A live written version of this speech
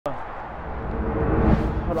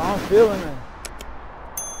I'm feeling it.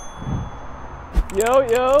 Yo.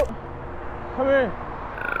 Come here.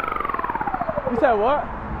 You said what?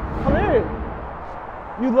 Come here.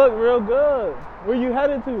 You look real good. Where you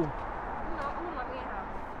headed to? I'm in my man's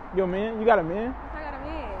house. Your man? You got a man? I got a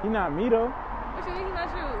man. He not me though. What you mean he not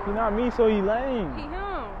you? He not me, so he lame. He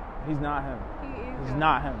him. He's not him. He is He's him.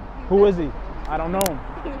 not him. Who is he? I don't know him.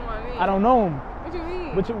 He's my man. I don't know him. What you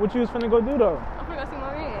mean? What you was finna go do though? I'm finna go see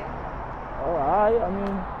my man. Oh, alright. I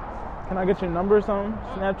mean, can I get your number or something?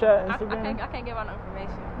 Snapchat, Instagram? I can't give out no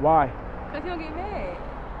information. Why? Cause he don't get mad.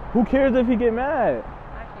 Who cares if he get mad? I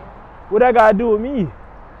can't. What that got to do with me? It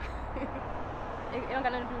don't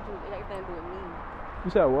got nothing to do with you. It got everything to do with me. You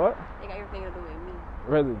said what? It got everything to do with me.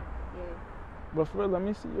 Really? Yeah. But for real, let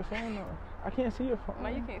me see your phone though. I can't see your phone. No,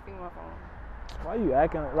 you can't see my phone. Why you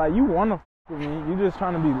acting like you wanna f with me? You just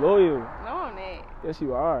trying to be loyal. No, I'm not. Yes,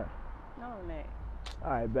 you are. No, I'm not.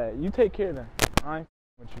 Alright, bet. You take care then. I ain't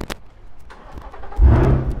with you.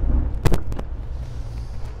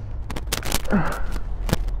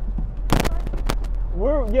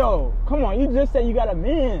 Yo, come on, you just said you got a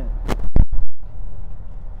man.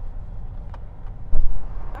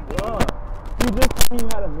 You just told me you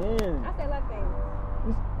had a man. I said a lot of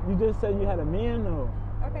things. You just said you had a man though.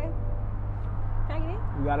 Okay. Can I get in?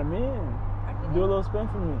 You got a man. I can Do a little spin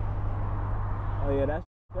for me. Oh yeah, that's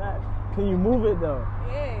that. Can you move it though?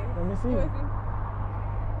 Yeah. Let me see. You wanna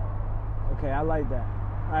see? Okay, I like that.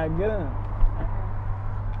 Alright, get in.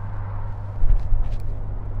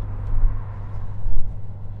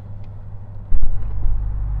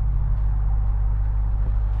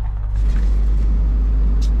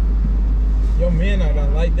 Your man not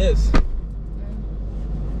gonna like this.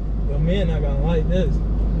 Your man not gonna like this.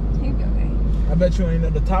 He'll be okay. I bet you ain't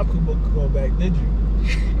know the top could go back, did you?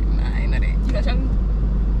 Nah, I ain't know that. You gonna show me?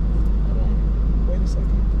 Hold on. Wait a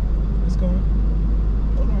second. It's going.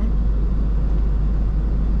 Hold on.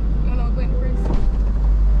 You wanna know what button to press?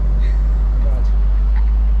 Got you.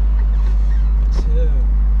 Chill.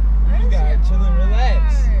 You just gotta chill and relax.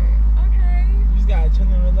 Okay. You just gotta chill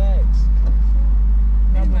and relax.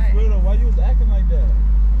 Now, but for real though, why you was acting like that?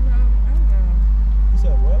 No, I don't know. You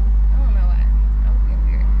said what? I don't know why. I was being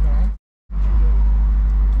weird. No.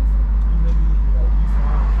 You really, like, you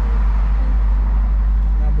fine.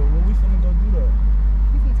 Nah, but what we finna go do though?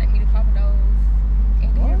 You can take me to Papados,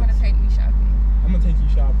 and then you're gonna take me shopping. I'm gonna take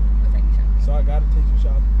you shopping. You're gonna take me shopping. So I gotta take you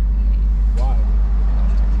shopping. Yeah. Why? I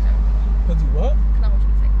want you to take me shopping. Cause you what? Cause I want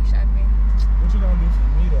you to take me shopping. What you gonna do for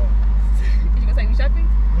me though? You gonna take me shopping?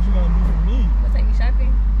 What you gonna do for me? You gonna take me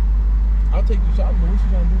shopping? I'll take you shopping, but what you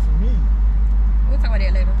gonna do for me? We'll talk about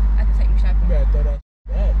that later. I can take you shopping. You better throw that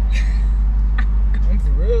back. I'm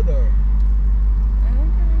for real though. Okay.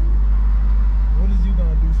 What is you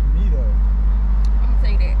gonna do for me though? I'm gonna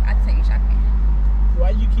tell you that. I can take you shopping.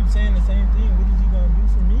 Why you keep saying the same thing? What is you gonna do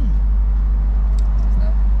for me?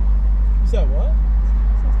 Stuff. You said what?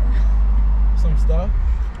 Some stuff. Some stuff?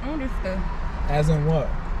 I want this stuff. As in what?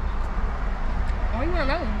 Oh, you wanna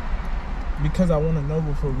know? Because I want to know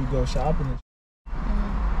before we go shopping. And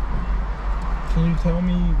Can you tell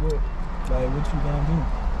me what you gonna do?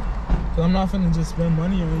 Cause I'm not finna just spend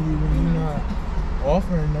money on you when you're not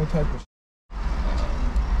offering no type of.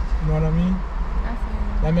 You know what I mean? I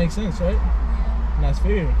feel. That makes sense, right? Yeah. And that's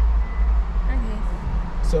fair. I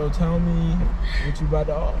guess. So tell me what you about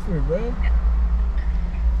to offer, bro.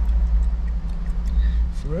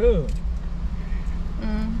 For real. I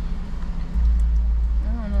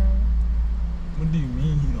don't know. What do you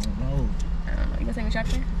mean you don't know? I don't know. You gonna take me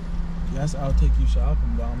shopping? Yes, I'll take you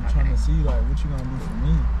shopping, but I'm trying to see like what you gonna do for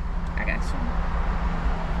me. I got you.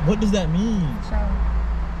 What does that mean? So,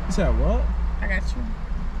 You said what? I got you.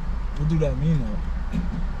 What do that mean though?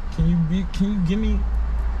 Can you give me?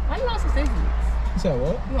 Why you want specifics? You said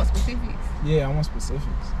what? You want specifics? Yeah, I want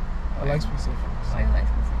specifics. I like specifics. Why you like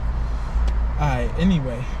specifics? Alright,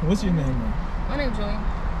 anyway, what's your name though? My name's Joy.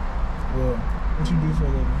 Well, what you do for a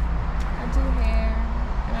living? I do hair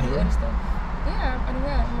and I do Hair? other stuff. Yeah, I do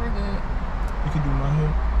hair. I'm real good. You can do my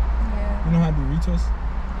hair? Yeah. You know how to do retwists?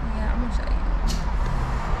 Yeah, I'm gonna show you.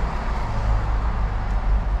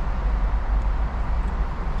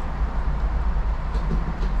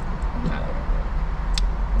 I'm not over it.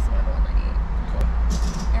 This is what I did. Okay.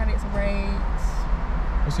 I did some braids.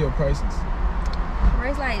 What's your prices?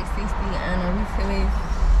 Braids like 60 and a retwist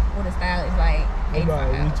with a style is like What about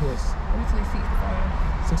a 85. retwist? Retwist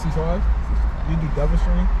 65. 65? 65. You do double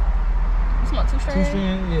string? You smell two string? 2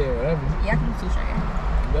 string? Yeah, whatever. Yeah, I can do 2 string.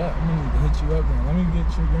 Yeah, I'm gonna need to hit you up then. Let me get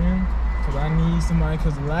your gram. Cause I need somebody,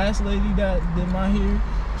 cause the last lady that did my hair,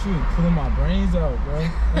 she was pulling my brains out, bro.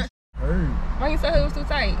 That shit hurt. Why you said it was too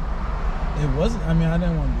tight? It It wasn't. I mean, I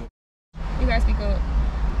didn't want to do it. You gotta speak up.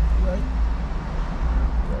 Right?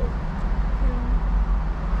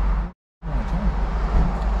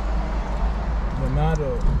 But now,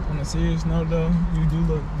 though, on a serious note, though, you do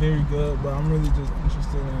look very good. But I'm really just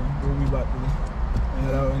interested in what we about to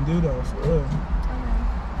head out and do, though, for real.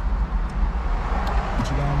 What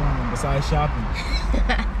you got on besides shopping?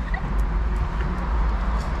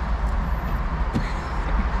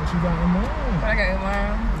 What you got in mind? What I got in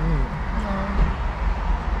mind? Yeah.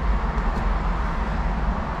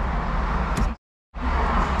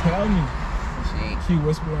 Tell me. She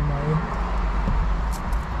whispered in my ear.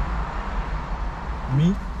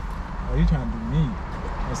 Me? Oh, you trying to do me?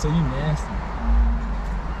 I say you nasty.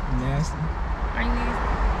 You nasty? Are you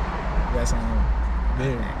nasty? Yes, I am.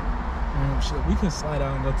 Very. Shit, we could slide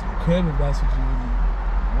out and go to the crib if that's what you really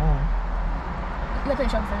want. You gotta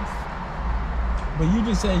finish shopping first. But you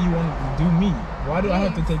just said you wanted to do me. Why do I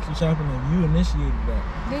have to take you shopping if you initiated that?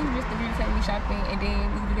 Then you just agreed to take me shopping and then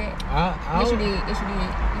we can do that. Yes, you did. Yes, you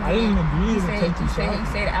did. I didn't agree to take you shopping. You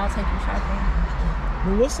said I'll take you shopping.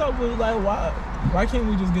 But what's up with, like, why can't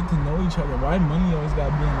we just get to know each other? Why money always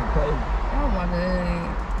gotta be on the plate? Oh my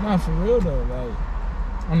god. Nah, for real though, like,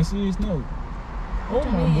 on a serious note. Oh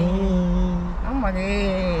my god. Oh my god,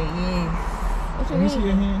 yes. What you mean? Let me see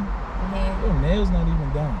your hand. Your nail's not even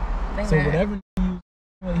done. So whatever you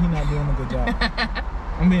he not doing a good job.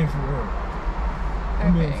 I'm being for real.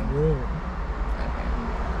 I'm being for real. Okay.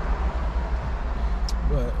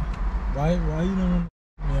 But why you don't want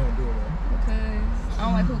me to do it though? Because I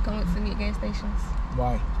don't like people coming up to me at gas stations.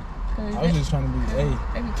 Why? I was just trying to be, hey,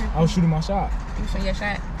 I was shooting my shot. You shooting your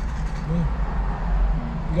shot? Yeah.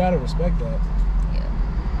 You gotta respect that. Yeah.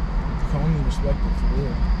 You can only respect it for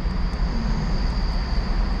real.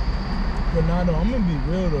 But nah, though, I'm gonna be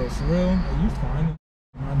real though, for real. Like, you fine.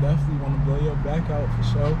 I definitely want to blow your back out for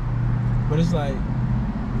sure. But it's like,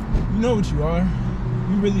 you know what you are.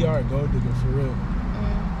 You really are a gold digger for real.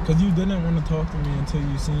 Cause you didn't want to talk to me until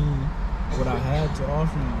you seen what I had to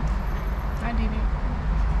offer you. I didn't.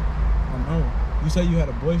 I know. You said you had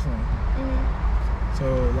a boyfriend. So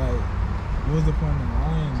like, what was the point of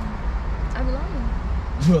lying? I be lying.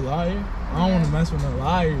 You a liar? I don't want to mess with no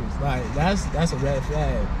liars. Like, that's a red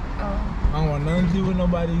flag. I don't want nothing to do with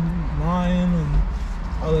nobody lying and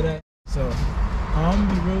all of that. So, I'm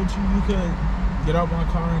gonna be real with you. You could get out my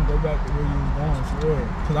car and go back to where you was going, for real.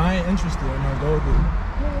 Cause I ain't interested in no gold digger.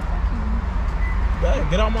 Yeah, fuck you. Yeah,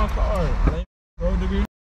 get out my car. Lame gold digger.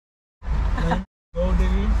 Lame gold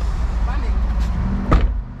digger.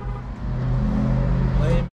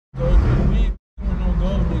 Lame gold digger. We ain't with no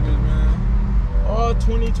gold diggers, man. All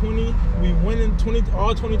 2020, we winning.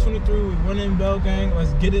 All 2023, we winning Bell Gang.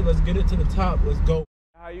 Let's get it to the top. Let's go.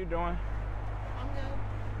 How you doing? I'm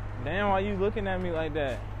good. Damn, why you looking at me like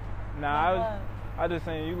that? Nah, I just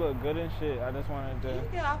saying you look good and shit. I just wanted to. Can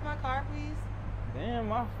you get off my car, please? Damn,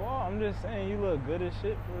 my fault. I'm just saying you look good as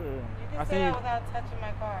shit for real. You can say that without touching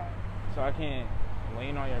my car. So I can't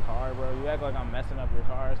lean on your car, bro. You act like I'm messing up your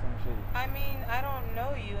car or some shit. I mean, I don't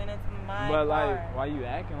know you, and it's my car. But like, why you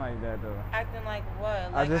acting like that though? Acting like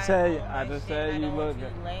what? I Like just said you look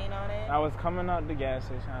good. Laying on it. I was coming out the gas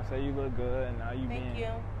station. I said you look good, and now you Thank you.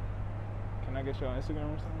 Can I get you on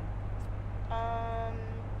Instagram or something?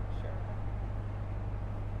 Sure.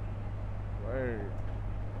 Word.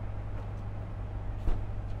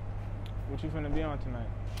 What you finna be on tonight?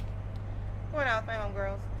 Going out with my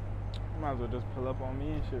homegirls. You might as well just pull up on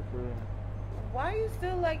me and shit for real. Why are you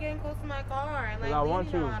still like getting close to my car and like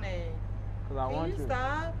leaning on it? Cause I want to. Can you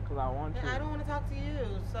stop? Cause I want to. I don't want to talk to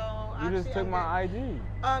you. So you actually, just took my IG.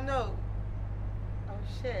 No. Oh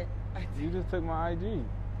shit. You just took my IG.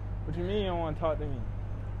 What you mean you don't want to talk to me?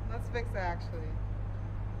 Let's fix it actually.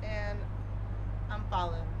 And I'm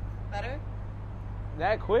following. Better?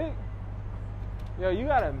 That quick? Yo, you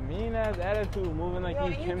got a mean ass attitude, moving like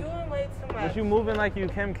you Kim. Doing way too much. But you moving like you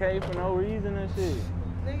Kim K for no reason and shit.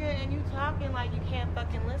 Nigga, and you talking like you can't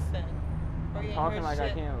fucking listen. Or you talking like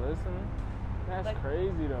shit. I can't listen? That's like,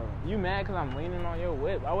 crazy though. You mad because I'm leaning on your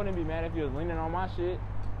whip? I wouldn't be mad if you was leaning on my shit.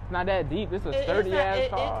 It's not that deep. It's a sturdy ass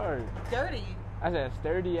car. It's dirty. I said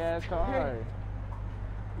sturdy ass car.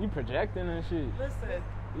 You projecting and shit. Listen.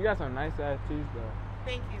 You got some nice ass teeth though.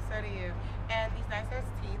 Thank you, so do you. And these nice ass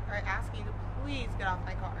teeth are asking you to please get off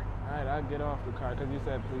my car. Alright, I'll get off the car because you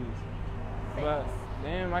said please. Thanks. But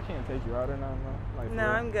damn, I can't take you out or nothing. Like, no,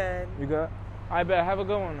 I'm good. You good? I bet. Have a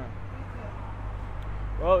good one though.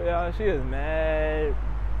 Well, y'all, she is mad,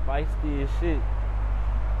 feisty as shit.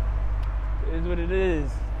 It is what it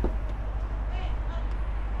is. Hey,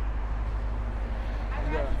 I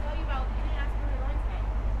forgot to tell you about, you didn't ask me where we're going today.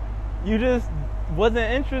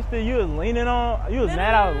 wasn't interested. You was leaning on. You was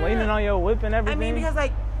mad I was leaning on your whip and everything. I mean, because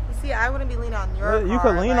like, you see, I wouldn't be leaning on your car. You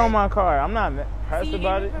could lean on my car. I'm not pressed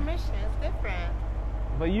about it. You gave me permission. It's different.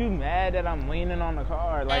 But you mad that I'm leaning on the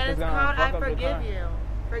car? Like and it's gonna fuck up the car. I forgive you.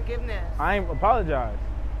 Forgiveness. I ain't apologize.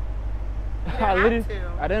 You didn't have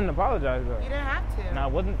to. I didn't apologize though. You didn't have to. And I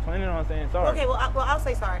wasn't planning on saying sorry. Okay, well, I'll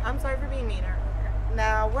say sorry. I'm sorry for being meaner.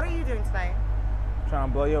 Now, what are you doing tonight? Trying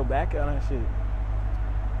to blow your back out and shit.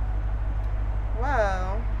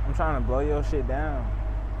 Whoa. I'm trying to blow your shit down.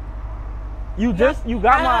 You got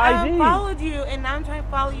my IG. I followed you, and now I'm trying to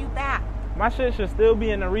follow you back. My shit should still be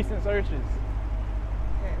in the recent searches.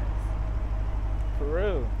 Yes. For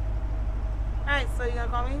real. Alright, so you gonna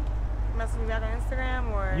call me? Message me back on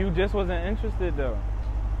Instagram, or? You just wasn't interested, though.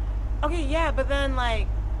 Okay, yeah, but then, like,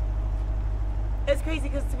 it's crazy,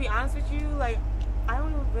 because to be honest with you, like, I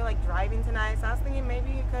don't even feel like driving tonight, so I was thinking maybe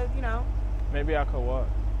you could, you know. Maybe I could what?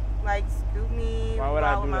 Like, scoop me. Why would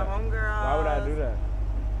I do with that? My homegirls. Why would I do that?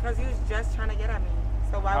 Because he was just trying to get at me.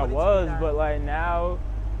 So why would you do that? But like now,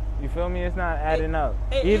 you feel me? It's not adding up.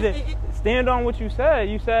 Either stand on what you said.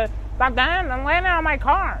 You said, stop dying, I'm landing on my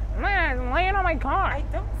car. Man, I'm laying on my car. I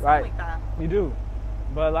don't sound like that. You do.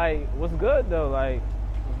 But like, what's good though? Like,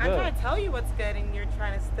 I'm trying to tell you what's good, and you're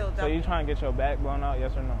trying to still double. So you trying to get your back blown out,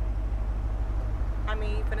 yes or no? I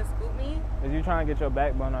mean, you finna scoop me? Is you trying to get your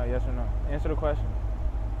back blown out, yes or no? Answer the question.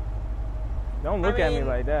 Don't look at me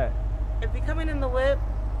like that. If you coming in the whip,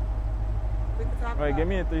 we can talk about it. Give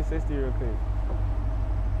me a 360 real quick.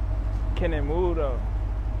 Can it move though?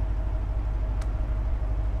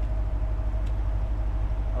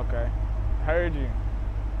 Okay. Heard you.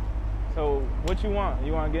 So what you want?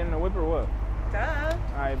 You want to get in the whip or what? Duh.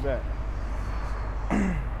 I bet.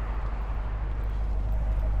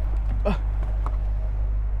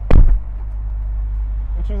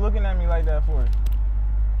 What you looking at me like that for?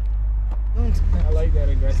 I like that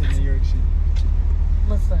aggressive New York shit.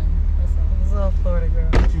 Listen. This is a little Florida girl.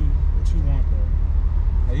 What you want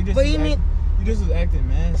though? Like, what do you mean? You just was acting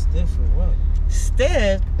mad stiff for what?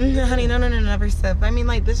 Stiff? Honey, no, never stiff. I mean,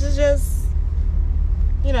 like, this is just,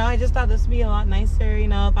 you know, I just thought this would be a lot nicer, you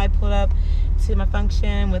know, if I pulled up to my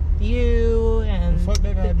function with you and... The fuck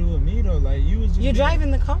that got to do with me though? Like, you was just... You're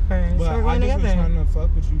driving the car, so we're going together. I just was trying to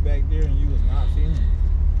fuck with you back there and you was not feeling it.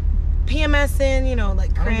 PMSing, you know,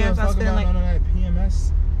 like cramps. I was feeling like... none of that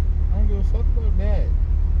PMS. I don't give a fuck about that.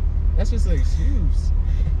 That's just an excuse.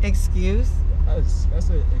 Excuse? That's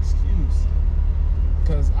an excuse.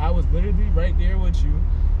 Because I was literally right there with you.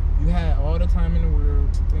 You had all the time in the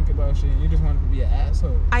world to think about shit, and you just wanted to be an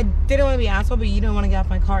asshole. I didn't want to be an asshole, but you didn't want to get off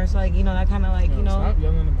my car. So, like, you know, that kind of, like, you know. Stop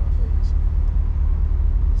yelling in my face.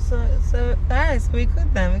 So, all right, so we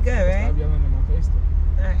good then. We good, right? Stop yelling in my face,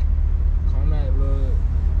 though. All right.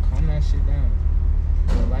 Calm that shit down.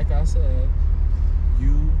 But like I said,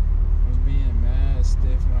 you was being mad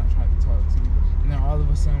stiff when I tried to talk to you. And then all of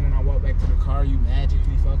a sudden, when I walk back to the car, you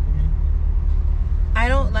magically fuck with me. I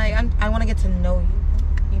don't, like, I want to get to know you.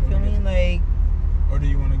 You feel me? Like... Or do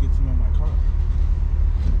you want to get to know my car?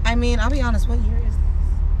 I mean, I'll be honest, what year is this?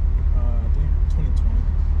 I think 2020.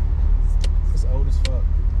 It's old as fuck.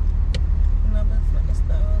 No, but it's nice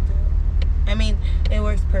though, dude. I mean, it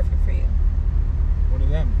works perfect for you. What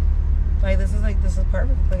does that mean? Like, this is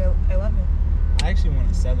perfect. Like, I love it. I actually want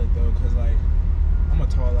to sell it though, because, like, I'm a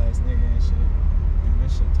tall ass nigga and shit. And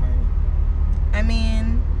this shit tiny. I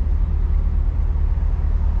mean...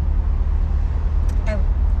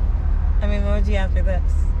 what would you after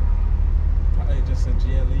this? Probably just a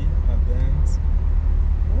GLE, a Benz.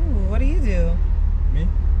 Ooh, what do you do? Me?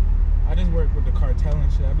 I just work with the cartel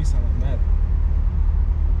and shit. I be selling meth.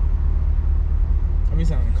 I be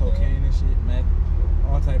selling cocaine and shit, meth,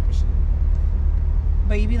 all type of shit.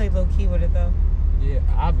 But you be like low key with it though. Yeah,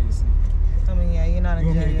 obviously. I mean, yeah, you're not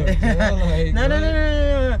in jail yet. Like,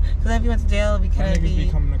 no. Because if you went to jail, we kind of niggas be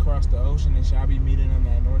coming across the ocean and shit. I be meeting them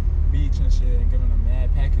at North Beach and shit and giving them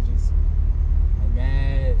mad packages. Like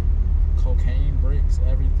mad cocaine bricks,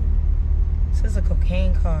 everything. This is a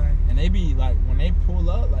cocaine car. And they be like, when they pull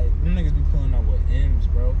up, like, them niggas be pulling up with M's,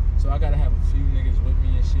 bro. So I gotta have a few niggas with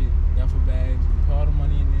me and shit. Duffel bags, we put all the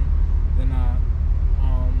money in there. Then I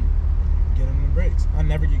get them the bricks. I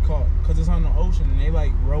never get caught. Cause it's on the ocean and they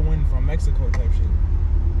like row in from Mexico type shit.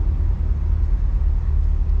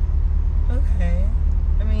 Okay.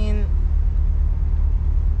 I mean,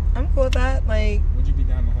 I'm cool with that. Like, would you be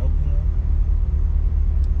down to help me?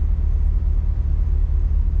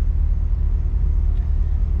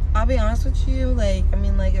 I'll be honest with you, like, I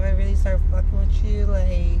mean, like, if I really start fucking with you,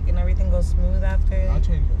 like, and everything goes smooth after. I'll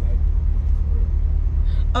change your life. For real.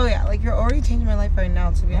 Oh, yeah, like, you're already changing my life right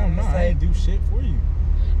now, to be honest. No, I ain't do shit for you.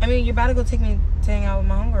 I mean, you're about to go take me to hang out with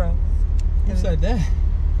my homegirls. Who said that?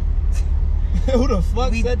 Who the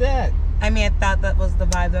fuck said that? I mean, I thought that was the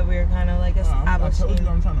vibe that we were kind of like establishing. I told you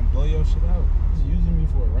I'm trying to blow your shit out. Just using me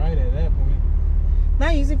for a ride at that point.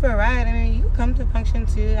 Not using for a ride. I mean, you can come to function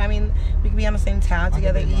too. I mean, we could be on the same tab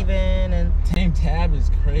together even. And same tab is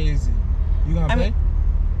crazy. You gonna pay?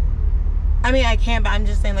 I mean, I can, but I'm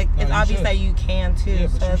just saying, like, no, it's obvious that you can too. Yeah,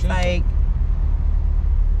 so it's like,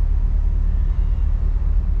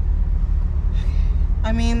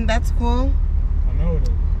 I mean, that's cool. I know it is.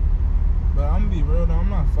 But I'm gonna be real though, I'm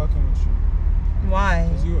not fucking with you. Why?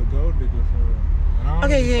 Because you a gold digger for real. And I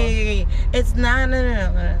don't yeah. It's not,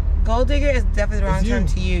 no. Gold digger is definitely the wrong term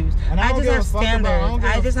to use. I just have standards.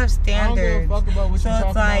 I just have standards. I don't give a fuck about what you're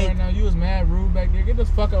talking about right now. You was mad rude back there. Get the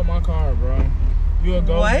fuck out of my car, bro. You a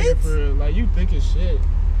gold digger for, like, you thick as shit.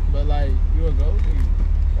 But, like, you a gold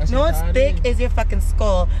digger. You know what's thick is your fucking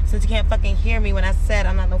skull. Since you can't fucking hear me when I said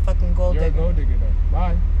I'm not no fucking gold digger. You're a gold digger, though.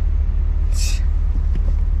 Bye.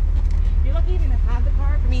 You're lucky you didn't have the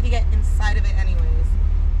car for me to get inside of it anyways.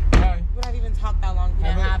 Bye. Would have even talked that long if you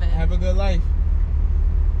didn't have it. Have a good life.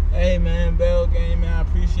 Hey, man, Bell Game, man. I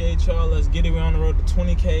appreciate y'all. Let's get it. We're on the road to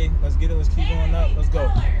 20K. Let's get it. Let's keep going up. Let's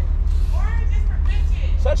go.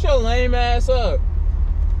 Shut your lame ass up.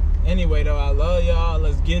 Anyway, though, I love y'all.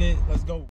 Let's get it. Let's go.